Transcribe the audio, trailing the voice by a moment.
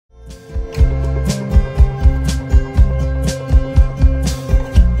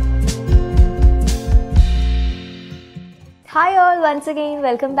once again,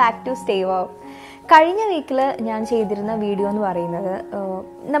 welcome back to Stay Wow. കഴിഞ്ഞ വീക്കിൽ ഞാൻ ചെയ്തിരുന്ന വീഡിയോ എന്ന് പറയുന്നത്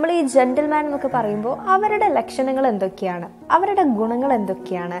നമ്മൾ ഈ ജെന്റിൽമാൻ എന്നൊക്കെ പറയുമ്പോൾ അവരുടെ ലക്ഷണങ്ങൾ എന്തൊക്കെയാണ്, അവരുടെ ഗുണങ്ങൾ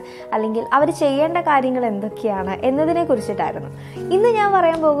എന്തൊക്കെയാണ്, അല്ലെങ്കിൽ അവർ ചെയ്യേണ്ട കാര്യങ്ങൾ എന്തൊക്കെയാണ് എന്നതിനെ കുറിച്ചിട്ടായിരുന്നു. ഇന്ന് ഞാൻ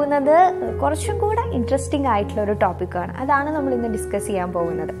പറയാൻ പോകുന്നത് കുറച്ചും കൂടെ ഇൻട്രസ്റ്റിംഗ് ആയിട്ടുള്ള ഒരു ടോപ്പിക്കാണ്. അതാണ് നമ്മൾ ഇന്ന് ഡിസ്കസ് ചെയ്യാൻ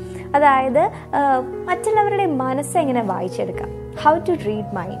പോകുന്നത്. അതായത് മറ്റുള്ളവരുടെ മനസ്സെങ്ങനെ വായിച്ചെടുക്കാം, ഹൗ ടു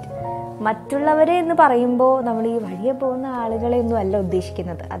റീഡ് മൈൻഡ്. മറ്റുള്ളവരെ എന്ന് പറയുമ്പോൾ നമ്മൾ ഈ വഴിയെ പോകുന്ന ആളുകളെ ഒന്നും അല്ല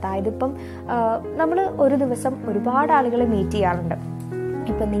ഉദ്ദേശിക്കുന്നത്. അതായത് ഇപ്പം നമ്മൾ ഒരു ദിവസം ഒരുപാട് ആളുകളെ മീറ്റ് ചെയ്യാറുണ്ട്.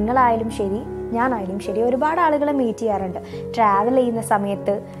 ഇപ്പം നിങ്ങളായാലും ശരി, ഞാനായാലും ശരി, ഒരുപാട് ആളുകളെ മീറ്റ് ചെയ്യാറുണ്ട്. ട്രാവൽ ചെയ്യുന്ന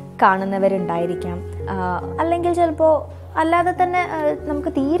സമയത്ത് കാണുന്നവരുണ്ടായിരിക്കാം, അല്ലെങ്കിൽ ചിലപ്പോൾ അല്ലാതെ തന്നെ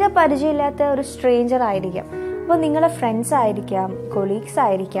നമുക്ക് തീരെ പരിചയമില്ലാത്ത ഒരു സ്ട്രേഞ്ചർ ആയിരിക്കാം. അപ്പോൾ നിങ്ങളുടെ ഫ്രണ്ട്സ് ആയിരിക്കാം, കൊളീഗ്സ്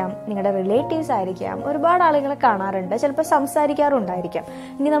ആയിരിക്കാം, നിങ്ങളുടെ റിലേറ്റീവ്സ് ആയിരിക്കാം, ഒരുപാട് ആളുകളെ കാണാറുണ്ട്, ചിലപ്പോൾ സംസാരിക്കാറുണ്ടായിരിക്കാം.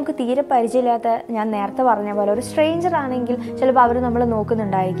 ഇനി നമുക്ക് തീരെ പരിചയമില്ലാത്ത, ഞാൻ നേരത്തെ പറഞ്ഞ പോലെ ഒരു സ്ട്രേഞ്ചർ ആണെങ്കിൽ ചിലപ്പോൾ അവർ നമ്മളെ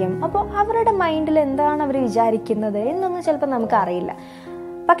നോക്കുന്നുണ്ടായിരിക്കും. അപ്പോൾ അവരുടെ മൈൻഡിൽ എന്താണ് അവർ വിചാരിക്കുന്നത് എന്നൊന്നും ചിലപ്പോൾ നമുക്കറിയില്ല.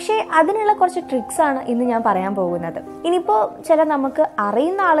 പക്ഷേ അതിനുള്ള കുറച്ച് ട്രിക്സ് ആണ് ഇന്ന് ഞാൻ പറയാൻ പോകുന്നത്. ഇനിയിപ്പോൾ നമുക്ക്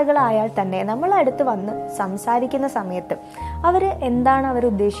അറിയുന്ന ആളുകളായാൽ തന്നെ നമ്മളടുത്ത് വന്ന് സംസാരിക്കുന്ന സമയത്ത് അവർ എന്താണ് അവർ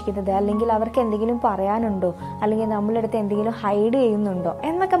ഉദ്ദേശിക്കുന്നത്, അല്ലെങ്കിൽ അവർക്ക് എന്തെങ്കിലും പറയാനുണ്ടോ, അല്ലെങ്കിൽ നമ്മളടുത്ത് എന്തെങ്കിലും ഹൈഡ് ചെയ്യുന്നുണ്ടോ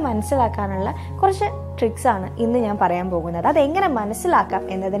എന്നൊക്കെ മനസ്സിലാക്കാനുള്ള കുറച്ച് ട്രിക്സ് ആണ് ഇന്ന് ഞാൻ പറയാൻ പോകുന്നത്. അതെങ്ങനെ മനസ്സിലാക്കാം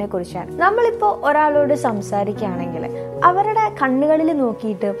എന്നതിനെ കുറിച്ചാണ്. നമ്മളിപ്പോൾ ഒരാളോട് സംസാരിക്കുകയാണെങ്കിൽ അവരുടെ കണ്ണുകളിൽ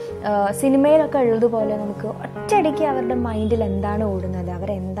നോക്കിയിട്ട് സിനിമയിലൊക്കെ ഉള്ളതുപോലെ നമുക്ക് ഒറ്റയടിക്ക് അവരുടെ മൈൻഡിൽ എന്താണ് ഓടുന്നത്,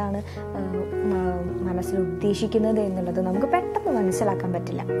 അവരെന്താണ് മനസ്സിൽ ഉദ്ദേശിക്കുന്നത് എന്നുള്ളത് നമുക്ക് പെട്ടെന്ന് മനസ്സിലാക്കാൻ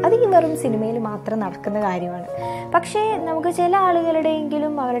പറ്റില്ല. അത് ഈ വെറും സിനിമയിൽ മാത്രം നടക്കുന്ന കാര്യമാണ്. പക്ഷേ നമുക്ക് ചില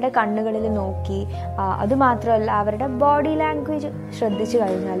ആളുകളുടെയെങ്കിലും അവരുടെ കണ്ണുകളിൽ നോക്കി, അതുമാത്രമല്ല അവരുടെ ബോഡി ലാംഗ്വേജ് ശ്രദ്ധിച്ചു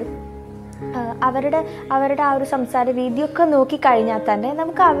കഴിഞ്ഞാലും അവരുടെ ആ ഒരു സംസാര രീതിയൊക്കെ നോക്കിക്കഴിഞ്ഞാൽ തന്നെ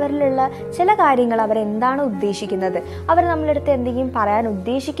നമുക്ക് അവരിലുള്ള ചില കാര്യങ്ങൾ, അവരെന്താണ് ഉദ്ദേശിക്കുന്നത്, അവർ നമ്മളടുത്ത് എന്തെങ്കിലും പറയാൻ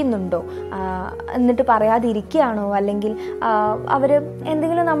ഉദ്ദേശിക്കുന്നുണ്ടോ, എന്നിട്ട് പറയാതിരിക്കുകയാണോ, അല്ലെങ്കിൽ അവർ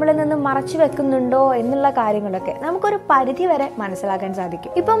എന്തെങ്കിലും നമ്മളിൽ നിന്ന് മറച്ചു വെക്കുന്നുണ്ടോ എന്നുള്ള കാര്യങ്ങളൊക്കെ നമുക്കൊരു പരിധി വരെ മനസ്സിലാക്കാൻ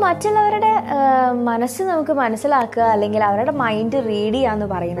സാധിക്കും. ഇപ്പം മറ്റുള്ളവരുടെ മനസ്സ് നമുക്ക് മനസ്സിലാക്കുക, അല്ലെങ്കിൽ അവരുടെ മൈൻഡ് റീഡ് ചെയ്യുക എന്ന്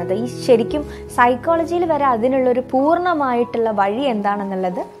പറയുന്നത് ഈ ശരിക്കും സൈക്കോളജിയിൽ വരെ അതിനുള്ളൊരു പൂർണ്ണമായിട്ടുള്ള വഴി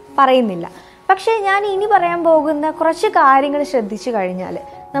എന്താണെന്നുള്ളത് പറയുന്നില്ല. പക്ഷേ ഞാൻ ഇനി പറയാൻ പോകുന്ന കുറച്ച് കാര്യങ്ങൾ ശ്രദ്ധിച്ചു കഴിഞ്ഞാൽ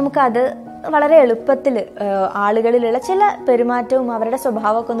നമുക്കത് വളരെ എളുപ്പത്തിൽ ആളുകളിലുള്ള ചില പെരുമാറ്റവും അവരുടെ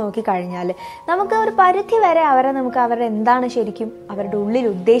സ്വഭാവമൊക്കെ നോക്കിക്കഴിഞ്ഞാൽ നമുക്ക് ഒരു പരിധി വരെ അവരുടെ എന്താണ് ശരിക്കും അവരുടെ ഉള്ളിൽ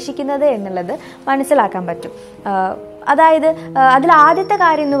ഉദ്ദേശിക്കുന്നത് എന്നുള്ളത് മനസ്സിലാക്കാൻ പറ്റും. അതായത് അതിൽ ആദ്യത്തെ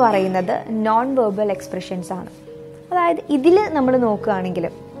കാര്യം എന്ന് പറയുന്നത് നോൺ വെർബൽ എക്സ്പ്രഷൻസ് ആണ്. അതായത് ഇതിൽ നമ്മൾ നോക്കുകയാണെങ്കിൽ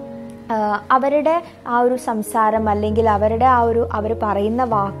അവരുടെ ആ ഒരു സംസാരം, അല്ലെങ്കിൽ അവരുടെ അവർ പറയുന്ന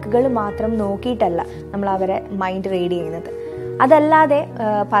വാക്കുകൾ മാത്രം നോക്കിയിട്ടല്ല നമ്മൾ അവരെ മൈൻഡ് റീഡ് ചെയ്യുന്നത്. അതല്ലാതെ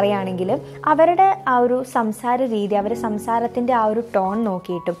പറയുകയാണെങ്കിൽ അവരുടെ ആ ഒരു സംസാര രീതി, അവരുടെ സംസാരത്തിൻ്റെ ആ ഒരു ടോൺ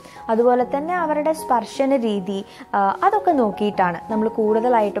നോക്കിയിട്ടും, അതുപോലെ തന്നെ അവരുടെ സ്പർശന രീതി, അതൊക്കെ നോക്കിയിട്ടാണ് നമ്മൾ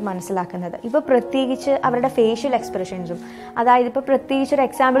കൂടുതലായിട്ടും മനസ്സിലാക്കുന്നത്. ഇപ്പോൾ പ്രത്യേകിച്ച് അവരുടെ ഫേഷ്യൽ എക്സ്പ്രഷൻസും, അതായത് ഇപ്പോൾ പ്രത്യേകിച്ചൊരു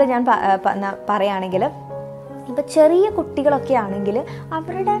എക്സാമ്പിൾ ഞാൻ പറയുകയാണെങ്കിൽ, ഇപ്പം ചെറിയ കുട്ടികളൊക്കെ ആണെങ്കിൽ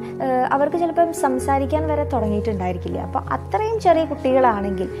അവർക്ക് ചിലപ്പം സംസാരിക്കാൻ വരെ തുടങ്ങിയിട്ടുണ്ടായിരിക്കില്ല. അപ്പോൾ അത്രയും ചെറിയ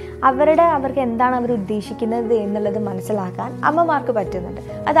കുട്ടികളാണെങ്കിൽ അവർക്ക് എന്താണ് അവർ ഉദ്ദേശിക്കുന്നത് എന്നുള്ളത് മനസ്സിലാക്കാൻ അമ്മമാർക്ക് പറ്റുന്നുണ്ട്.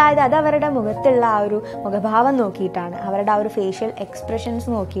 അതായത് അത് അവരുടെ മുഖത്തുള്ള ആ ഒരു മുഖഭാവം നോക്കിയിട്ടാണ്, അവരുടെ ആ ഒരു ഫേഷ്യൽ എക്സ്പ്രഷൻസ്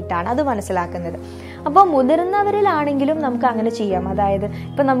നോക്കിയിട്ടാണ് അത് മനസ്സിലാക്കുന്നത്. അപ്പോൾ മുതിർന്നവരിലാണെങ്കിലും നമുക്ക് അങ്ങനെ ചെയ്യാം. അതായത്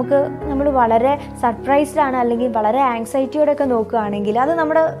ഇപ്പം നമ്മൾ വളരെ സർപ്രൈസ്ഡ് ആണ്, അല്ലെങ്കിൽ വളരെ ആങ്സൈറ്റിയോടൊക്കെ നോക്കുകയാണെങ്കിൽ അത്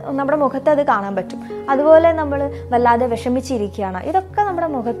നമ്മുടെ മുഖത്ത് അത് കാണാൻ പറ്റും. അതുപോലെ നമ്മൾ വല്ലാതെ വിഷമിച്ചിരിക്കുകയാണ്, ഇതൊക്കെ നമ്മുടെ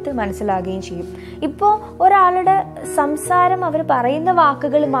മുഖത്ത് മനസ്സിലാകുകയും ചെയ്യും. ഇപ്പോൾ ഒരാളുടെ സംസാരം, അവർ പറയുന്ന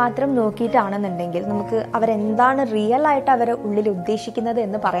വാക്കുകൾ മാത്രം നോക്കിയിട്ടാണെന്നുണ്ടെങ്കിൽ നമുക്ക് അവരെന്താണ് റിയൽ ആയിട്ട് അവരെ ഉള്ളിൽ ഉദ്ദേശിക്കുന്നത്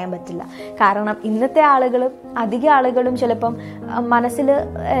എന്ന് പറയാൻ പറ്റില്ല. കാരണം ഇന്നത്തെ അധിക ആളുകളും ചിലപ്പം മനസ്സിൽ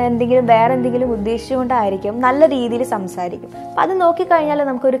വേറെ എന്തെങ്കിലും ഉദ്ദേശിച്ചുകൊണ്ടായിരിക്കും നല്ല രീതിയിൽ സംസാരിക്കും. അപ്പം അത് നോക്കിക്കഴിഞ്ഞാൽ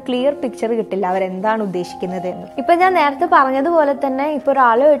നമുക്കൊരു ക്ലിയർ പിക്ചർ കിട്ടില്ല അവരെന്താണ് ഉദ്ദേശിക്കുന്നത് എന്ന്. ഇപ്പം ഞാൻ നേരത്തെ പറഞ്ഞതുപോലെ തന്നെ ഇപ്പോൾ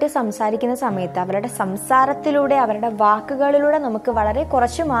ഒരാളുമായിട്ട് സംസാരിക്കുന്ന സമയത്ത് അവരുടെ സംസാരത്തിലൂടെ, അവരുടെ വാക്കുകളിലൂടെ നമുക്ക് വളരെ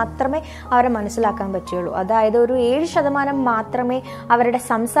കുറച്ച് മാത്രമേ അവരെ മനസ്സിലാക്കാൻ പറ്റുള്ളൂ. അതായത് ഒരു 7% മാത്രമേ അവരുടെ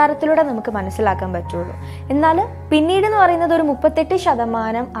സംസാരത്തിലൂടെ നമുക്ക് മനസ്സിലാക്കാൻ പറ്റുള്ളൂ. എന്നാൽ പിന്നീട് എന്ന് പറയുന്നത് ഒരു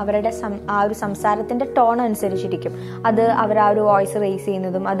 38% അവരുടെ ആ ഒരു സംസാരത്തിന്റെ ടോൺ അനുസരിച്ചിരിക്കും. അത് അവർ ആ ഒരു വോയിസ് റേസ്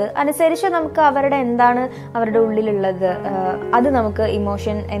ചെയ്യുന്നതും അത് അനുസരിച്ച് നമുക്ക് അവരുടെ എന്താണ് അവരുടെ ഉള്ളിലുള്ളത്, അത് നമുക്ക്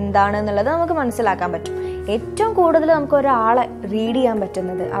ഇമോഷൻ എന്താണ് എന്നുള്ളത് നമുക്ക് മനസ്സിലാക്കാൻ പറ്റും. ഏറ്റവും കൂടുതൽ നമുക്ക് ഒരാളെ റീഡ് ചെയ്യാൻ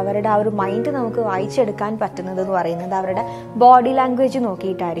പറ്റുന്നത്, അവരുടെ ആ ഒരു മൈൻഡ് നമുക്ക് വായിച്ചെടുക്കാൻ പറ്റുന്നത് എന്ന് പറയുന്നത് അവരുടെ ബോഡി ലാംഗ്വേജ്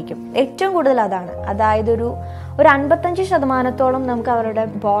നോക്കിയിട്ടായിരിക്കും. ഏറ്റവും കൂടുതൽ അതാണ്. അതായത് ഒരു 55% നമുക്ക് അവരുടെ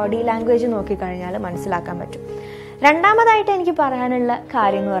ബോഡി ലാംഗ്വേജ് നോക്കിക്കഴിഞ്ഞാൽ മനസ്സിലാക്കാൻ പറ്റും. രണ്ടാമതായിട്ട് എനിക്ക് പറയാനുള്ള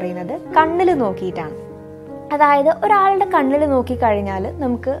കാര്യം എന്ന് പറയുന്നത് കണ്ണിൽ നോക്കിയിട്ടാണ്. അതായത് ഒരാളുടെ കണ്ണിൽ നോക്കിക്കഴിഞ്ഞാൽ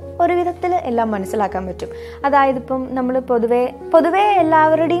നമുക്ക് ഒരു വിധത്തിൽ എല്ലാം മനസ്സിലാക്കാൻ പറ്റും. അതായത് ഇപ്പം നമ്മൾ പൊതുവേ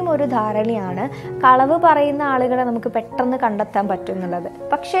എല്ലാവരുടെയും ഒരു ധാരണയാണ് കളവ് പറയുന്ന ആളുകളെ നമുക്ക് പെട്ടെന്ന് കണ്ടെത്താൻ പറ്റും എന്നുള്ളത്.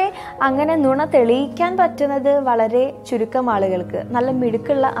 പക്ഷേ അങ്ങനെ നുണ തെളിയിക്കാൻ പറ്റുന്നത് വളരെ ചുരുക്കം ആളുകൾക്ക്, നല്ല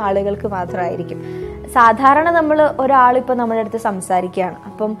മിടുക്കുള്ള ആളുകൾക്ക് മാത്രമായിരിക്കും. സാധാരണ നമ്മൾ ഒരാളിപ്പോൾ നമ്മുടെ അടുത്ത് സംസാരിക്കുകയാണ്,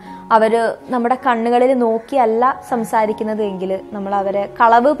 അപ്പം അവർ നമ്മുടെ കണ്ണുകളിൽ നോക്കിയല്ല സംസാരിക്കുന്നത് എങ്കിൽ നമ്മൾ അവരെ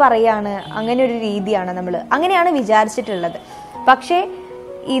കളവ് പറയാണ്, അങ്ങനെ ഒരു രീതിയാണ് അങ്ങനെയാണ് വിചാരിച്ചിട്ടുള്ളത്. പക്ഷേ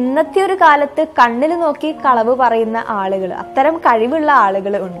ഇന്നത്തെ ഒരു കാലത്ത് കണ്ണിൽ നോക്കി കളവ് പറയുന്ന ആളുകൾ, അത്തരം കഴിവുള്ള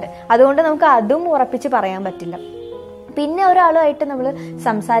ആളുകൾ ഉണ്ട്. അതുകൊണ്ട് നമുക്ക് അതും ഉറപ്പിച്ച് പറയാൻ പറ്റില്ല. പിന്നെ ഒരാളുമായിട്ട് നമ്മൾ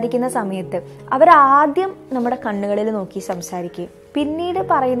സംസാരിക്കുന്ന സമയത്ത് അവരാദ്യം നമ്മുടെ കണ്ണുകളിൽ നോക്കി സംസാരിക്കുകയും പിന്നീട്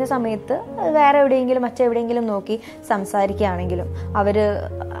പറയുന്ന സമയത്ത് വേറെ എവിടെയെങ്കിലും മറ്റെവിടെയെങ്കിലും നോക്കി സംസാരിക്കുകയാണെങ്കിലും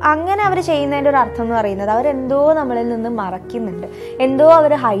അവർ ചെയ്യുന്നതിൻ്റെ ഒരു അർത്ഥം എന്ന് പറയുന്നത് അവരെന്തോ നമ്മളിൽ നിന്ന് മറയ്ക്കുന്നുണ്ട്, എന്തോ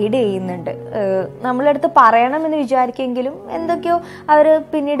അവർ ഹൈഡ് ചെയ്യുന്നുണ്ട്. നമ്മളടുത്ത് പറയണമെന്ന് വിചാരിക്കുമെങ്കിലും എന്തൊക്കെയോ അവർ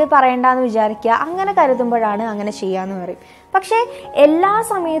പിന്നീട് പറയണ്ടെന്ന് വിചാരിക്കുക, അങ്ങനെ കരുതുമ്പോഴാണ് അങ്ങനെ ചെയ്യാമെന്ന് പറയും. പക്ഷേ എല്ലാ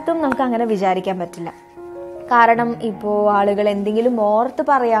സമയത്തും നമുക്ക് അങ്ങനെ വിചാരിക്കാൻ പറ്റില്ല. കാരണം ഇപ്പോൾ ആളുകൾ എന്തെങ്കിലും ഓർത്ത്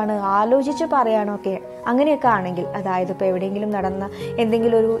പറയാണ്, ആലോചിച്ച് പറയാനോ ഒക്കെ അങ്ങനെയൊക്കെ ആണെങ്കിൽ, അതായത് ഇപ്പോൾ എവിടെയെങ്കിലും നടന്ന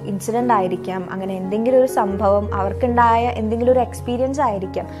എന്തെങ്കിലും ഒരു ഇൻസിഡൻ്റ് ആയിരിക്കാം, അങ്ങനെ എന്തെങ്കിലും ഒരു സംഭവം അവർക്കുണ്ടായ എന്തെങ്കിലും ഒരു എക്സ്പീരിയൻസ്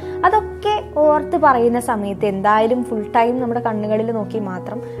ആയിരിക്കാം, അതൊക്കെ ഓർത്ത് പറയുന്ന സമയത്ത് എന്തായാലും ഫുൾ ടൈം നമ്മുടെ കണ്ണുകളിൽ നോക്കി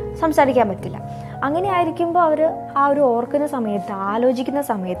മാത്രം സംസാരിക്കാൻ പറ്റില്ല. അങ്ങനെ ആയിരിക്കുമ്പോൾ അവർ ആ ഒരു ഓർക്കുന്ന സമയത്ത്, ആലോചിക്കുന്ന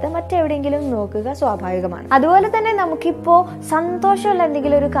സമയത്ത് മറ്റെവിടെയെങ്കിലും നോക്കുക സ്വാഭാവികമാണ്. അതുപോലെ തന്നെ നമുക്കിപ്പോൾ സന്തോഷമുള്ള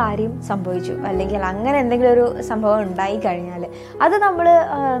എന്തെങ്കിലും ഒരു കാര്യം സംഭവിച്ചു, അല്ലെങ്കിൽ അങ്ങനെ എന്തെങ്കിലും ഒരു സംഭവം ഉണ്ടായി കഴിഞ്ഞാൽ അത്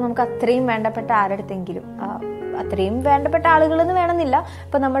നമുക്ക് അത്രയും വേണ്ടപ്പെട്ട ആരുടെടുത്തെങ്കിലും, അത്രയും വേണ്ടപ്പെട്ട ആളുകളെന്ന് വേണമെന്നില്ല,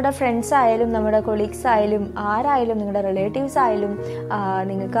 ഇപ്പം നമ്മുടെ ഫ്രണ്ട്സ് ആയാലും നമ്മുടെ കൊളീഗ്സ് ആയാലും ആരായാലും നിങ്ങളുടെ റിലേറ്റീവ്സ് ആയാലും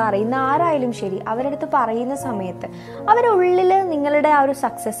നിങ്ങൾക്ക് അറിയുന്ന ആരായാലും ശരി, അവരടുത്ത് പറയുന്ന സമയത്ത് അവരുടെ ഉള്ളിൽ നിങ്ങളുടെ ആ ഒരു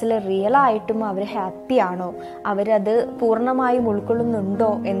സക്സസ്സിൽ റിയലായിട്ടും അവർ ഹാപ്പിയാണോ, അവരത് പൂർണ്ണമായും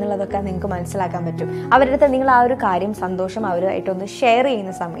ഉൾക്കൊള്ളുന്നുണ്ടോ എന്നുള്ളതൊക്കെ നിങ്ങൾക്ക് മനസ്സിലാക്കാൻ പറ്റും. അവരുടെ അടുത്ത് നിങ്ങൾ ആ ഒരു കാര്യം, സന്തോഷം അവരുമായിട്ടൊന്ന് ഷെയർ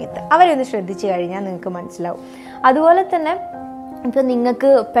ചെയ്യുന്ന സമയത്ത് അവരെ ഒന്ന് ശ്രദ്ധിച്ചു കഴിഞ്ഞാൽ നിങ്ങൾക്ക് മനസ്സിലാവും. അതുപോലെ തന്നെ ഇപ്പം നിങ്ങൾക്ക്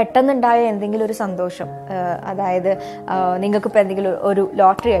പെട്ടെന്നുണ്ടായ എന്തെങ്കിലും ഒരു സന്തോഷം, അതായത് നിങ്ങൾക്കിപ്പോൾ എന്തെങ്കിലും ഒരു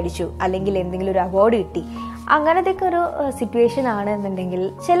ലോട്ടറി അടിച്ചു, അല്ലെങ്കിൽ എന്തെങ്കിലും ഒരു അവാർഡ് കിട്ടി, അങ്ങനത്തെയൊക്കെ ഒരു സിറ്റുവേഷൻ ആണെന്നുണ്ടെങ്കിൽ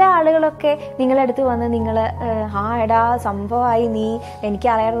ചില ആളുകളൊക്കെ നിങ്ങളുടെ അടുത്ത് വന്ന് എടാ സംഭവമായി,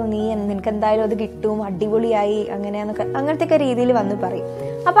 എനിക്കറിയാമായിരുന്നു നിനക്ക് എന്തായാലും അത് കിട്ടും, അടിപൊളിയായി, അങ്ങനത്തെയൊക്കെ രീതിയിൽ വന്ന് പറയും.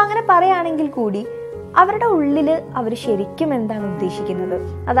 അപ്പം അങ്ങനെ പറയുകയാണെങ്കിൽ കൂടി അവരുടെ ഉള്ളിൽ അവർ ശരിക്കും എന്താണ് ഉദ്ദേശിക്കുന്നത്,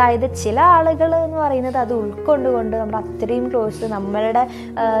 അതായത് ചില ആളുകൾ എന്ന് പറയുന്നത് അത് ഉൾക്കൊണ്ടുകൊണ്ട് നമ്മൾ അത്രയും ക്ലോസ്, നമ്മളുടെ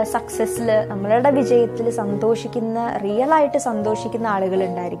സക്സസ്സിൽ, നമ്മളുടെ വിജയത്തിൽ റിയലായിട്ട് സന്തോഷിക്കുന്ന ആളുകൾ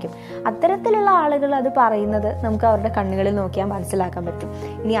ഉണ്ടായിരിക്കും. അത്തരത്തിലുള്ള ആളുകൾ അത് പറയുന്നത് നമുക്ക് അവരുടെ കണ്ണുകളിൽ നോക്കിയാൽ മനസ്സിലാക്കാൻ പറ്റും.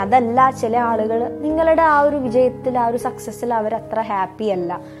 ഇനി അതല്ല, ചില ആളുകൾ നിങ്ങളുടെ ആ ഒരു വിജയത്തിൽ, ആ ഒരു സക്സസ്സിൽ അവരത്ര ഹാപ്പി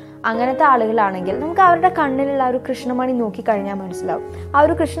അല്ല, അങ്ങനത്തെ ആളുകളാണെങ്കിൽ നമുക്ക് അവരുടെ കണ്ണിലുള്ള ഒരു കൃഷ്ണമണി നോക്കിക്കഴിഞ്ഞാൽ മനസ്സിലാവും. ആ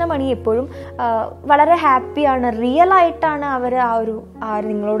ഒരു കൃഷ്ണമണി എപ്പോഴും വളരെ ഹാപ്പിയാണ്, റിയലായിട്ടാണ് അവർ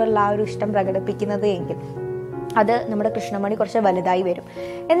നിങ്ങളോടുള്ള ആ ഒരു ഇഷ്ടം പ്രകടിപ്പിക്കുന്നത് എങ്കിൽ അത് നമ്മുടെ കൃഷ്ണമണി കുറച്ച് വലുതായി വരും.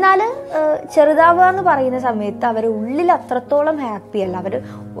 എന്നാൽ ചെറുതാവുക എന്ന് പറയുന്ന സമയത്ത് അവർ ഉള്ളിൽ അത്രത്തോളം ഹാപ്പിയല്ല, അവർ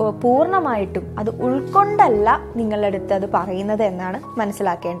പൂർണ്ണമായിട്ടും അത് ഉൾക്കൊണ്ടല്ല നിങ്ങളുടെ അടുത്ത് അത് പറയുന്നത് എന്നാണ്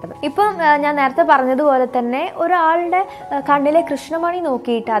മനസ്സിലാക്കേണ്ടത്. ഇപ്പം ഞാൻ നേരത്തെ പറഞ്ഞതുപോലെ തന്നെ ഒരാളുടെ കണ്ണിലെ കൃഷ്ണമണി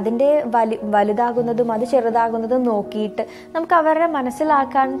നോക്കിയിട്ട് അതിൻ്റെ വലുതാകുന്നതും അത് ചെറുതാകുന്നതും നോക്കിയിട്ട് നമുക്ക് അവരെ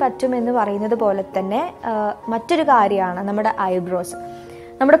മനസ്സിലാക്കാൻ പറ്റുമെന്ന് പറയുന്നത് പോലെ തന്നെ മറ്റൊരു കാര്യമാണ് നമ്മുടെ ഐബ്രോസ്,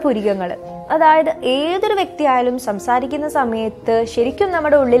 നമ്മുടെ പുരികങ്ങൾ. അതായത് ഏതൊരു വ്യക്തിയായാലും സംസാരിക്കുന്ന സമയത്ത് ശരിക്കും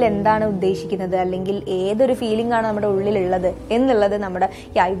നമ്മുടെ ഉള്ളിൽ എന്താണ് ഉദ്ദേശിക്കുന്നത്, അല്ലെങ്കിൽ ഏതൊരു ഫീലിംഗ് ആണ് നമ്മുടെ ഉള്ളിലുള്ളത് എന്നുള്ളത് നമ്മുടെ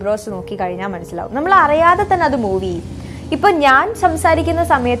ഈ ഐബ്രോസ് നോക്കി കഴിഞ്ഞാൽ മനസ്സിലാവും. നമ്മൾ അറിയാതെ തന്നെ അത് മൂവ് ചെയ്യും. ഇപ്പം ഞാൻ സംസാരിക്കുന്ന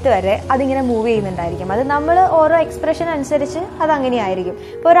സമയത്ത് വരെ അതിങ്ങനെ മൂവ് ചെയ്യുന്നുണ്ടായിരിക്കും. അത് നമ്മൾ ഓരോ എക്സ്പ്രഷൻ അനുസരിച്ച് അതങ്ങനെയായിരിക്കും.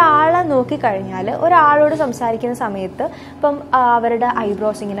 ഇപ്പോൾ ഒരാളെ നോക്കിക്കഴിഞ്ഞാൽ ഒരാളോട് സംസാരിക്കുന്ന സമയത്ത് ഇപ്പം അവരുടെ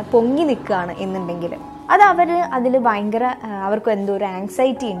ഐബ്രോസ് ഇങ്ങനെ പൊങ്ങി നിൽക്കുകയാണ് എന്നുണ്ടെങ്കിൽ അത് അതിൽ ഭയങ്കര അവർക്ക് എന്തോ ഒരു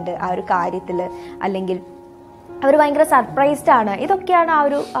ആങ്സൈറ്റി ഉണ്ട് ആ ഒരു കാര്യത്തിൽ, അല്ലെങ്കിൽ അവർ ഭയങ്കര സർപ്രൈസ്ഡ് ആണ്. ഇതൊക്കെയാണ്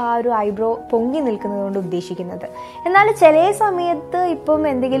ആ ഒരു ഐബ്രോ പൊങ്ങി നിൽക്കുന്നത് കൊണ്ട് ഉദ്ദേശിക്കുന്നത്. എന്നാൽ ചില സമയത്ത് ഇപ്പം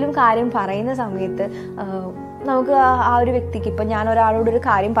എന്തെങ്കിലും കാര്യം പറയുന്ന സമയത്ത് നമുക്ക് ആ ഒരു വ്യക്തിക്ക്, ഇപ്പം ഞാൻ ഒരാളോടൊരു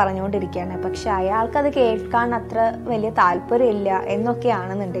കാര്യം പറഞ്ഞുകൊണ്ടിരിക്കുകയാണ്, പക്ഷെ അയാൾക്കത് കേൾക്കാൻ അത്ര വലിയ താല്പര്യമില്ല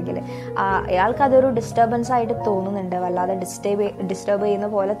എന്നൊക്കെയാണെന്നുണ്ടെങ്കിൽ അയാൾക്കതൊരു ഡിസ്റ്റർബൻസ് ആയിട്ട് തോന്നുന്നുണ്ട്, വല്ലാതെ ഡിസ്റ്റർബ് ചെയ്യുന്ന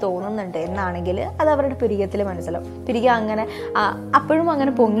പോലെ തോന്നുന്നുണ്ട് എന്നാണെങ്കിൽ അത് അവരുടെ പുരികത്തിൽ മനസ്സിലാവും. പുരികം അങ്ങനെ അപ്പോഴും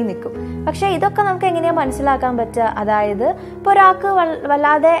അങ്ങനെ പൊങ്ങി നിൽക്കും. പക്ഷെ ഇതൊക്കെ നമുക്ക് എങ്ങനെയാണ് മനസ്സിലാക്കാൻ പറ്റുക? അതായത് ഇപ്പോൾ ഒരാൾക്ക്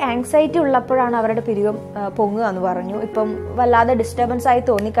വല്ലാതെ ആങ്സൈറ്റി ഉള്ളപ്പോഴാണ് അവരുടെ പുരികം പൊങ്ങുക എന്ന് പറഞ്ഞു. ഇപ്പം വല്ലാതെ ഡിസ്റ്റർബൻസ് ആയി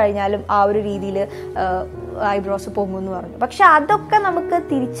തോന്നിക്കഴിഞ്ഞാലും ആ ഒരു രീതിയിൽ ഐബ്രോസ് പൊങ്ങുമെന്ന് പറഞ്ഞു. പക്ഷെ അതൊക്കെ നമുക്ക്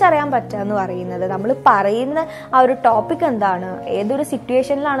തിരിച്ചറിയാൻ പറ്റുക എന്ന് പറയുന്നത് നമ്മൾ പറയുന്ന ആ ഒരു ടോപ്പിക് എന്താണ്, ഏതൊരു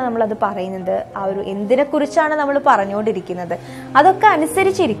സിറ്റുവേഷനിലാണ് നമ്മളത് പറയുന്നത്, ആ ഒരു എന്തിനെക്കുറിച്ചാണ് നമ്മൾ പറഞ്ഞുകൊണ്ടിരിക്കുന്നത്, അതൊക്കെ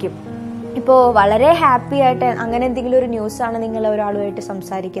അനുസരിച്ചിരിക്കും. ഇപ്പോൾ വളരെ ഹാപ്പി ആയിട്ട് അങ്ങനെ എന്തെങ്കിലും ഒരു ന്യൂസാണ് നിങ്ങൾ ഒരാളുമായിട്ട്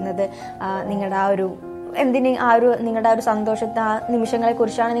സംസാരിക്കുന്നത്, നിങ്ങളുടെ ആ ഒരു നിങ്ങളുടെ ആ ഒരു സന്തോഷത്തെ ആ നിമിഷങ്ങളെ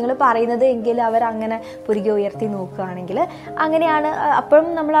കുറിച്ചാണ് നിങ്ങൾ പറയുന്നത് എങ്കിൽ അവരങ്ങനെ പുരികെ ഉയർത്തി നോക്കുകയാണെങ്കിൽ അങ്ങനെയാണ്. അപ്പോഴും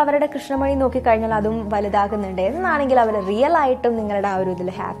നമ്മൾ അവരുടെ കൃഷ്ണമണി നോക്കിക്കഴിഞ്ഞാൽ അതും വലുതാകുന്നുണ്ട് എന്നാണെങ്കിൽ അവർ റിയൽ ആയിട്ടും നിങ്ങളുടെ ആ ഒരു ഇതിൽ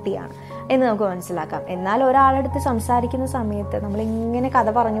ഹാപ്പിയാണ് എന്ന് നമുക്ക് മനസ്സിലാക്കാം. എന്നാൽ ഒരാളടുത്ത് സംസാരിക്കുന്ന സമയത്ത് നമ്മളിങ്ങനെ കഥ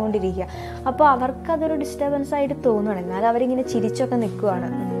പറഞ്ഞുകൊണ്ടിരിക്കുക, അപ്പോൾ അവർക്കതൊരു ഡിസ്റ്റർബൻസ് ആയിട്ട് തോന്നണം. എന്നാൽ അവരിങ്ങനെ ചിരിച്ചൊക്കെ നിൽക്കുകയാണ്.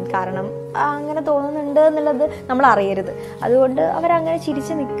 കാരണം അങ്ങനെ തോന്നുന്നുണ്ട് എന്നുള്ളത് നമ്മൾ അറിയരുത്. അതുകൊണ്ട് അവരങ്ങനെ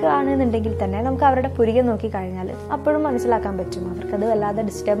ചിരിച്ച് നിൽക്കുകയാണെന്നുണ്ടെങ്കിൽ തന്നെ നമുക്ക് അവരുടെ പുരികം നോക്കിക്കഴിഞ്ഞാൽ അപ്പോഴും മനസ്സിലാക്കാൻ പറ്റും അവർക്കത് വല്ലാതെ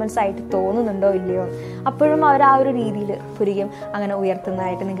ഡിസ്റ്റർബൻസ് ആയിട്ട് തോന്നുന്നുണ്ടോ ഇല്ലയോ. അപ്പോഴും അവർ ആ ഒരു രീതിയിൽ പുരികം അങ്ങനെ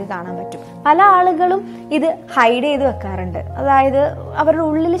ഉയർത്തുന്നതായിട്ട് നിങ്ങൾക്ക് കാണാൻ പറ്റും. പല ആളുകളും ഇത് ഹൈഡ് ചെയ്ത് വെക്കാറുണ്ട്. അതായത് അവരുടെ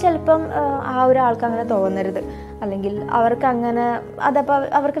ഉള്ളിൽ ചിലപ്പം ആ ഒരാൾക്ക് അങ്ങനെ തോന്നരുത്, അല്ലെങ്കിൽ അവർക്ക് അങ്ങനെ അതപ്പോൾ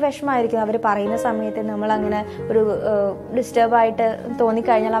അവർക്ക് വിഷമമായിരിക്കും. അവർ പറയുന്ന സമയത്ത് നമ്മളങ്ങനെ ഒരു ഡിസ്റ്റർബായിട്ട്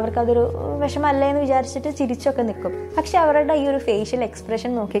തോന്നിക്കഴിഞ്ഞാൽ അവർക്കതൊരു വിഷമല്ലേ എന്ന് വിചാരിച്ചിട്ട് ചിരിച്ചൊക്കെ നിൽക്കും. പക്ഷെ അവരുടെ ഈ ഒരു ഫേഷ്യൽ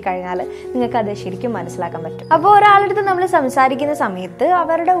എക്സ്പ്രഷൻ നോക്കിക്കഴിഞ്ഞാൽ നിങ്ങൾക്കത് ശരിക്കും മനസ്സിലാക്കാൻ പറ്റും. അപ്പോൾ ഒരാളടുത്ത് നമ്മൾ സംസാരിക്കുന്ന സമയത്ത്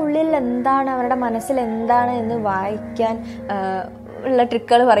അവരുടെ ഉള്ളിൽ എന്താണ്, അവരുടെ മനസ്സിൽ എന്താണ് എന്ന് വായിക്കാൻ ഉള്ള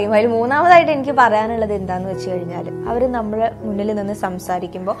ട്രിക്കുകൾ പറയും. അതിൽ മൂന്നാമതായിട്ട് എനിക്ക് പറയാനുള്ളത് എന്താന്ന് വെച്ച് കഴിഞ്ഞാൽ, അവർ നമ്മുടെ മുന്നിൽ നിന്ന്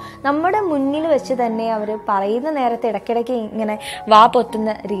സംസാരിക്കുമ്പോൾ നമ്മുടെ മുന്നിൽ വെച്ച് തന്നെ അവർ പറയുന്ന നേരത്തെ ഇടയ്ക്കിടയ്ക്ക് ഇങ്ങനെ വാ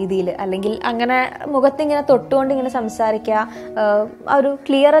പൊത്തുന്ന രീതിയിൽ, അല്ലെങ്കിൽ അങ്ങനെ മുഖത്തിങ്ങനെ തൊട്ടുകൊണ്ട് ഇങ്ങനെ സംസാരിക്കുക, ഒരു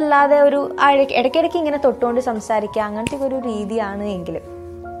ക്ലിയർ അല്ലാതെ ഒരു ഇടയ്ക്കിടയ്ക്ക് ഇങ്ങനെ തൊട്ടുകൊണ്ട് സംസാരിക്കുക, അങ്ങനത്തെ ഒരു രീതിയാണ് എങ്കിൽ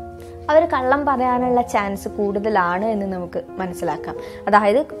അവർ കള്ളം പറയാനുള്ള ചാൻസ് കൂടുതലാണ് എന്ന് നമുക്ക് മനസ്സിലാക്കാം.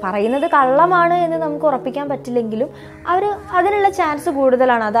 അതായത് പറയുന്നത് കള്ളമാണ് എന്ന് നമുക്ക് ഉറപ്പിക്കാൻ പറ്റില്ലെങ്കിലും അതിനുള്ള ചാൻസ്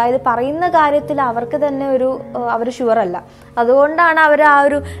കൂടുതലാണ്. അതായത് പറയുന്ന കാര്യത്തിൽ അവർക്ക് തന്നെ അവർ ഷുവറല്ല. അതുകൊണ്ടാണ് അവർ ആ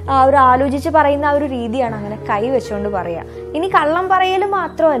ഒരു ആലോചിച്ച് പറയുന്ന ആ ഒരു രീതിയാണ് അങ്ങനെ കൈ വെച്ചുകൊണ്ട് പറയുക. ഇനി കള്ളം പറയൽ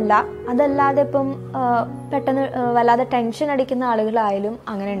മാത്രമല്ല, അതല്ലാതെ ഇപ്പം പെട്ടെന്ന് വല്ലാതെ ടെൻഷൻ അടിക്കുന്ന ആളുകളായാലും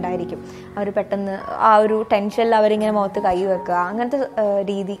അങ്ങനെ ഉണ്ടായിരിക്കും. അവർ പെട്ടെന്ന് ആ ഒരു ടെൻഷനിൽ അവരിങ്ങനെ മുഖത്ത് കൈ വെക്കുക, അങ്ങനത്തെ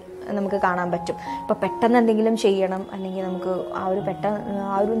രീതി നമുക്ക് കാണാൻ പറ്റും. ഇപ്പോൾ പെട്ടെന്ന് എന്തെങ്കിലും ചെയ്യണം, അല്ലെങ്കിൽ നമുക്ക്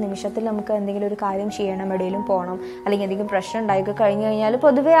ആ ഒരു നിമിഷത്തിൽ നമുക്ക് എന്തെങ്കിലും ഒരു കാര്യം ചെയ്യണം, എവിടെയെങ്കിലും പോകണം, അല്ലെങ്കിൽ എന്തെങ്കിലും പ്രശ്നം ഉണ്ടാക്കി കഴിഞ്ഞു കഴിഞ്ഞാൽ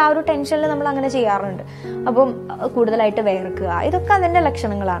പൊതുവേ ആ ഒരു ടെൻഷനിൽ നമ്മൾ അങ്ങനെ ചെയ്യാറുണ്ട്. അപ്പം കൂടുതലായിട്ട് വേർക്കുക, ഇതൊക്കെ അതിൻ്റെ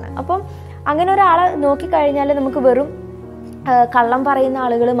ലക്ഷണങ്ങളാണ്. അപ്പം അങ്ങനെ ഒരാളെ നോക്കിക്കഴിഞ്ഞാൽ നമുക്ക് വെറും കള്ളം പറയുന്ന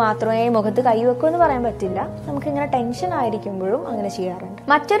ആളുകൾ മാത്രമേ മുഖത്ത് കൈവെക്കൂ എന്ന് പറയാൻ പറ്റില്ല. നമുക്കിങ്ങനെ ടെൻഷൻ ആയിരിക്കുമ്പോഴും അങ്ങനെ ചെയ്യാറുണ്ട്.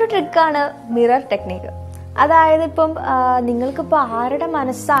 മറ്റൊരു ട്രിക്കാണ് മിറർ ടെക്നിക്ക്. അതായത് ഇപ്പം നിങ്ങൾക്കിപ്പോൾ ആരുടെ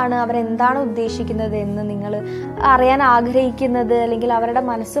മനസ്സാണ്, അവരെന്താണ് ഉദ്ദേശിക്കുന്നത് എന്ന് നിങ്ങൾ അറിയാൻ ആഗ്രഹിക്കുന്നത്, അല്ലെങ്കിൽ അവരുടെ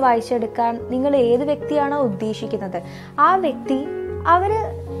മനസ്സ് വായിച്ചെടുക്കാൻ നിങ്ങൾ ഏത് വ്യക്തിയാണോ ഉദ്ദേശിക്കുന്നത് ആ വ്യക്തി അവർ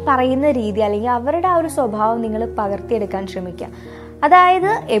പറയുന്ന രീതി അല്ലെങ്കിൽ അവരുടെ ആ ഒരു സ്വഭാവം നിങ്ങൾ പകർത്തിയെടുക്കാൻ ശ്രമിക്കുക.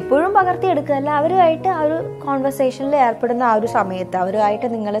 അതായത് എപ്പോഴും പകർത്തിയെടുക്കുകയല്ല, അവരുമായിട്ട് ആ ഒരു കോൺവെർസേഷനിൽ ഏർപ്പെടുന്ന ആ ഒരു സമയത്ത്, അവരുമായിട്ട്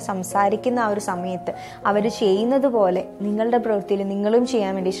നിങ്ങൾ സംസാരിക്കുന്ന ആ ഒരു സമയത്ത് അവർ ചെയ്യുന്നത് പോലെ നിങ്ങളുടെ പ്രവൃത്തിയിൽ നിങ്ങളും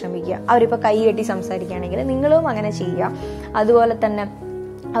ചെയ്യാൻ വേണ്ടി ശ്രമിക്കുക. അവരിപ്പോൾ കൈ കെട്ടി സംസാരിക്കുകയാണെങ്കിൽ നിങ്ങളും അങ്ങനെ ചെയ്യുക. അതുപോലെ തന്നെ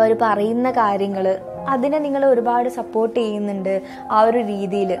അവർ പറയുന്ന കാര്യങ്ങൾ അതിനെ നിങ്ങൾ ഒരുപാട് സപ്പോർട്ട് ചെയ്യുന്നുണ്ട് ആ ഒരു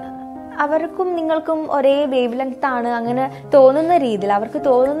രീതിയിൽ. അവർക്കും നിങ്ങൾക്കും ഒരേ വേവ് ലെങ്ത് ആണ്, അങ്ങനെ തോന്നുന്ന രീതിയിൽ, അവർക്ക്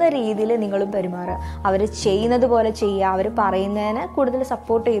തോന്നുന്ന രീതിയിൽ നിങ്ങളും പെരുമാറുക. അവർ ചെയ്യുന്നത് പോലെ ചെയ്യുക, അവർ പറയുന്നതിനെ കൂടുതൽ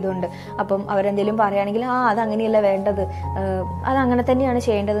സപ്പോർട്ട് ചെയ്തുകൊണ്ട്. അപ്പം അവരെന്തെങ്കിലും പറയുകയാണെങ്കിൽ അതങ്ങനെയല്ല വേണ്ടത്, അതങ്ങനെ തന്നെയാണ്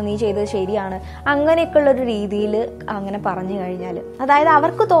ചെയ്യേണ്ടത്, നീ ചെയ്തത് ശരിയാണ്, അങ്ങനെയൊക്കെയുള്ളൊരു രീതിയിൽ അങ്ങനെ പറഞ്ഞു കഴിഞ്ഞാൽ, അതായത്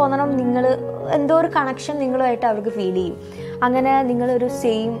അവർക്ക് തോന്നണം നിങ്ങൾ എന്തോ ഒരു കണക്ഷൻ നിങ്ങളുമായിട്ട് അവർക്ക് ഫീൽ ചെയ്യും. അങ്ങനെ നിങ്ങളൊരു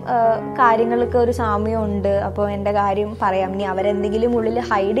സെയിം കാര്യങ്ങൾക്ക് ഒരു സാമ്യമുണ്ട്, അപ്പോൾ എൻ്റെ കാര്യം പറയാം. ഇനി അവരെന്തെങ്കിലും ഉള്ളിൽ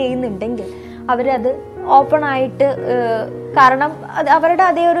ഹൈഡ് ചെയ്യുന്നുണ്ടെങ്കിൽ അവരത് ഓപ്പൺ ആയിട്ട്, കാരണം അവരുടെ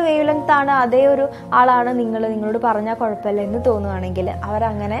അതേ ഒരു വേവ് ലെങ്ത് ആണ്, അതേ ഒരു ആളാണ് നിങ്ങളോട് പറഞ്ഞാൽ കുഴപ്പമില്ല എന്ന് തോന്നുകയാണെങ്കിൽ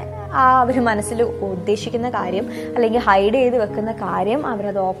അവരങ്ങനെ അവർ മനസ്സിൽ ഉദ്ദേശിക്കുന്ന കാര്യം അല്ലെങ്കിൽ ഹൈഡ് ചെയ്ത് വെക്കുന്ന കാര്യം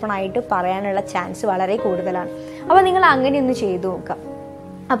അവരത് ഓപ്പൺ ആയിട്ട് പറയാനുള്ള ചാൻസ് വളരെ കൂടുതലാണ്. അപ്പോൾ നിങ്ങൾ അങ്ങനെയൊന്ന് ചെയ്തു നോക്കാം.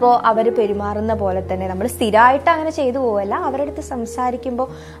 അപ്പോൾ അവർ പെരുമാറുന്ന പോലെ തന്നെ നമ്മൾ സ്ഥിരമായിട്ട് അങ്ങനെ ചെയ്തു പോവല്ല, അവരുടെ അടുത്ത് സംസാരിക്കുമ്പോൾ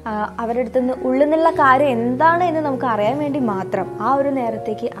അവരുടെ അടുത്ത് നിന്ന് ഉള്ളിൽ നിന്നുള്ള കാര്യം എന്താണ് എന്ന് നമുക്ക് അറിയാൻ വേണ്ടി മാത്രം ആ ഒരു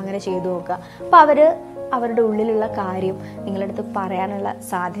നേരത്തേക്ക് അങ്ങനെ ചെയ്തു നോക്കുക. അപ്പോൾ അവരുടെ ഉള്ളിലുള്ള കാര്യം നിങ്ങളുടെ അടുത്ത് പറയാനുള്ള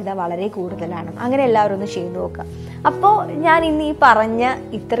സാധ്യത വളരെ കൂടുതലാണ്. അങ്ങനെ എല്ലാവരും ഒന്ന് ചെയ്തു നോക്കുക. അപ്പോൾ ഞാൻ ഇന്ന് ഈ പറഞ്ഞ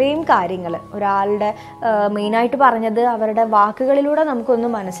ഇത്രയും കാര്യങ്ങൾ, ഒരാളുടെ മെയിനായിട്ട് പറഞ്ഞത് അവരുടെ വാക്കുകളിലൂടെ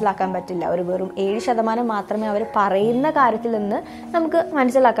നമുക്കൊന്നും മനസ്സിലാക്കാൻ പറ്റില്ല. ഒരു വെറും 7% മാത്രമേ അവർ പറയുന്ന കാര്യത്തിൽ നിന്ന് നമുക്ക്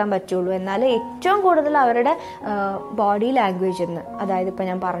മനസ്സിലാക്കാൻ പറ്റുള്ളൂ. എന്നാൽ ഏറ്റവും കൂടുതൽ അവരുടെ ബോഡി ലാംഗ്വേജിൽ നിന്ന്, അതായത് ഇപ്പോൾ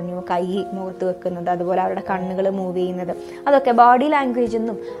ഞാൻ പറഞ്ഞു കൈ മുഖത്ത് വെക്കുന്നത്, അതുപോലെ അവരുടെ കണ്ണുകൾ മൂവ് ചെയ്യുന്നത്, അതൊക്കെ ബോഡി ലാംഗ്വേജിൽ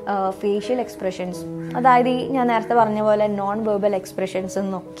നിന്നും ഫേഷ്യൽ എക്സ്പ്രഷൻസ്, അതായത് ഞാൻ നേരത്തെ പറഞ്ഞ പോലെ നോൺ വെർബൽ എക്സ്പ്രഷൻസ്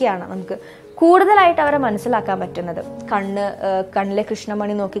എന്നൊക്കെയാണ് നമുക്ക് കൂടുതലായിട്ട് അവരെ മനസ്സിലാക്കാൻ പറ്റുന്നത്. കണ്ണിലെ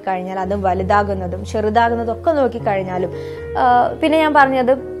കൃഷ്ണമണി നോക്കിക്കഴിഞ്ഞാൽ അത് വലുതാകുന്നതും ചെറുതാകുന്നതും ഒക്കെ നോക്കിക്കഴിഞ്ഞാലും, പിന്നെ ഞാൻ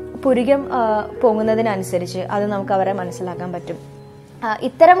പറഞ്ഞത് പുരികം പൊങ്ങുന്നതിനനുസരിച്ച് അത് നമുക്ക് അവരെ മനസ്സിലാക്കാൻ പറ്റും.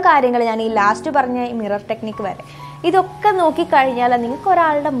 ഇത്തരം കാര്യങ്ങൾ ഞാൻ ഈ ലാസ്റ്റ് പറഞ്ഞ ഈ മിറർ ടെക്നിക്ക് വരെ ഇതൊക്കെ നോക്കിക്കഴിഞ്ഞാൽ നിങ്ങൾക്ക്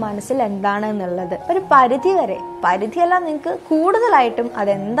ഒരാളുടെ മനസ്സിൽ എന്താണ് എന്നുള്ളത് ഒരു പരിധിയല്ല, നിങ്ങൾക്ക് കൂടുതലായിട്ടും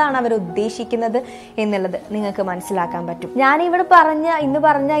അതെന്താണ് അവർ ഉദ്ദേശിക്കുന്നത് എന്നുള്ളത് നിങ്ങൾക്ക് മനസ്സിലാക്കാൻ പറ്റും. ഞാനിവിടെ ഇന്ന്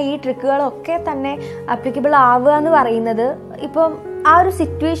പറഞ്ഞ ഈ ട്രിക്കുകളൊക്കെ തന്നെ അപ്ലിക്കബിൾ ആവുക എന്ന് പറയുന്നത് ഇപ്പം ആ ഒരു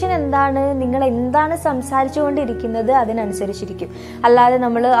സിറ്റുവേഷൻ എന്താണ്, നിങ്ങൾ എന്താണ് സംസാരിച്ചുകൊണ്ടിരിക്കുന്നത് അതിനനുസരിച്ചിരിക്കും. അല്ലാതെ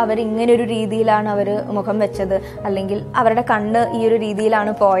അവരിങ്ങനെ ഒരു രീതിയിലാണ് അവർ മുഖം വെച്ചത്, അല്ലെങ്കിൽ അവരുടെ കണ്ണ് ഈ ഒരു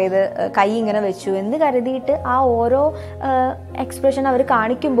രീതിയിലാണ് പോയത്, കൈ ഇങ്ങനെ വെച്ചു എന്ന് കരുതിയിട്ട് ആ ഓരോ എക്സ്പ്രഷൻ അവർ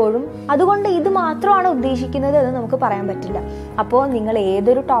കാണിക്കുമ്പോഴും അതുകൊണ്ട് ഇത് മാത്രമാണ് ഉദ്ദേശിക്കുന്നത് എന്ന് നമുക്ക് പറയാൻ പറ്റില്ല. അപ്പോൾ നിങ്ങൾ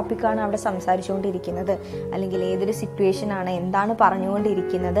ഏതൊരു ടോപ്പിക്കാണ് അവിടെ സംസാരിച്ചുകൊണ്ടിരിക്കുന്നത്, അല്ലെങ്കിൽ ഏതൊരു സിറ്റുവേഷനാണ് എന്താണ്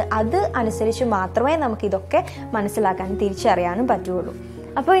പറഞ്ഞുകൊണ്ടിരിക്കുന്നത്, അത് അനുസരിച്ച് മാത്രമേ നമുക്ക് ഇതൊക്കെ മനസ്സിലാക്കാനും തിരിച്ചറിയാനും പറ്റുള്ളൂ.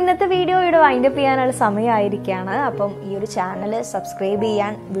 അപ്പോൾ ഇന്നത്തെ വീഡിയോ ഇവിടെ വൈൻഡപ്പ് ചെയ്യാനുള്ള സമയമായിരിക്കുകയാണ്. അപ്പം ഈ ഒരു ചാനൽ സബ്സ്ക്രൈബ്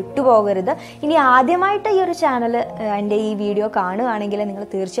ചെയ്യാൻ വിട്ടുപോകരുത്. ഇനി ആദ്യമായിട്ട് ഈ ഒരു ചാനൽ എൻ്റെ ഈ വീഡിയോ കാണുകയാണെങ്കിൽ നിങ്ങൾ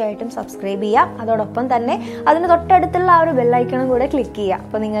തീർച്ചയായിട്ടും സബ്സ്ക്രൈബ് ചെയ്യുക. അതോടൊപ്പം തന്നെ അതിന് തൊട്ടടുത്തുള്ള ആ ഒരു ബെല്ലൈക്കണും കൂടെ ക്ലിക്ക് ചെയ്യുക.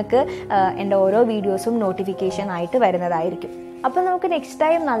 അപ്പോൾ നിങ്ങൾക്ക് എൻ്റെ ഓരോ വീഡിയോസും നോട്ടിഫിക്കേഷൻ ആയിട്ട് വരുന്നതായിരിക്കും. അപ്പോൾ നമുക്ക് നെക്സ്റ്റ്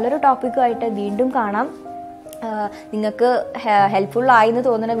ടൈം നല്ലൊരു ടോപ്പിക്കുമായിട്ട് വീണ്ടും കാണാം. നിങ്ങൾക്ക് ഹെൽപ്ഫുൾ ആയെന്ന്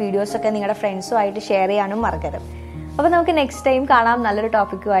തോന്നുന്ന വീഡിയോസൊക്കെ നിങ്ങളുടെ ഫ്രണ്ട്സുമായിട്ട് ഷെയർ ചെയ്യാനും മറക്കരുത്. അപ്പോൾ നമുക്ക് നെക്സ്റ്റ് ടൈം കാണാം നല്ലൊരു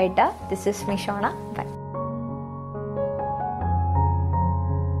ടോപ്പിക്കുമായിട്ട്. This is മിഷോണ. ബൈ.